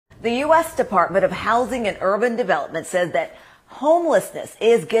The U.S. Department of Housing and Urban Development says that homelessness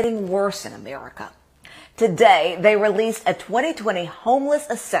is getting worse in America. Today, they released a 2020 homeless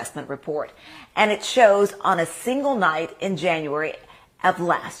assessment report, and it shows on a single night in January of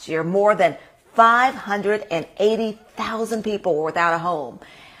last year, more than 580,000 people were without a home.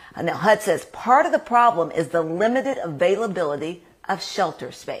 Now, HUD says part of the problem is the limited availability of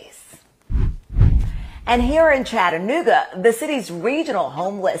shelter space. And here in Chattanooga, the city's regional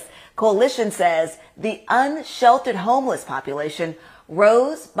homeless coalition says the unsheltered homeless population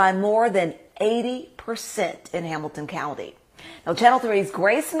rose by more than 80% in Hamilton County. Now, Channel 3's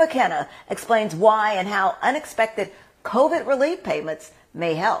Grace McKenna explains why and how unexpected COVID relief payments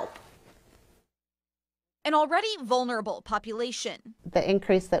may help. An already vulnerable population. The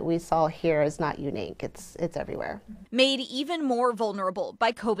increase that we saw here is not unique. It's everywhere. Made even more vulnerable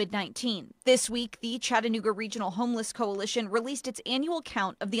by COVID-19. This week, the Chattanooga Regional Homeless Coalition released its annual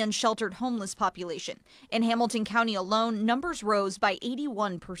count of the unsheltered homeless population. In Hamilton County alone, numbers rose by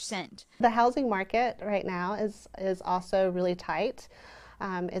 81%. The housing market right now is also really tight.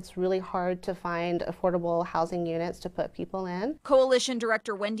 It's really hard to find affordable housing units to put people in. Coalition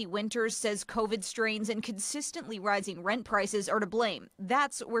Director Wendy Winters says COVID strains and consistently rising rent prices are to blame.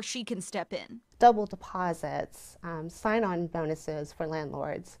 That's where she can step in. Double deposits, sign-on bonuses for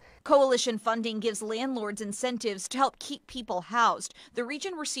landlords. Coalition funding gives landlords incentives to help keep people housed. The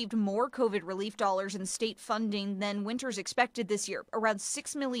region received more COVID relief dollars in state funding than Winters expected this year, around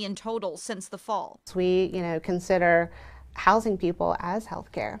 $6 million total since the fall. We, consider housing people as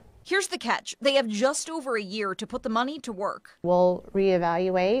healthcare. Here's the catch. They have just over a year to put the money to work. We'll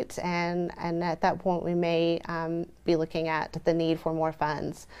reevaluate, and at that point we may be looking at the need for more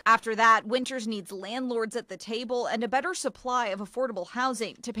funds. After that, Winters needs landlords at the table and a better supply of affordable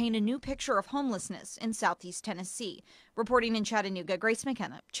housing to paint a new picture of homelessness in Southeast Tennessee. Reporting in Chattanooga, Grace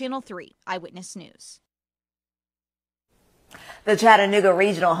McKenna, Channel 3 Eyewitness News. The Chattanooga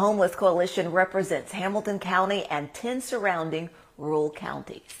Regional Homeless Coalition represents Hamilton County and 10 surrounding rural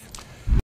counties.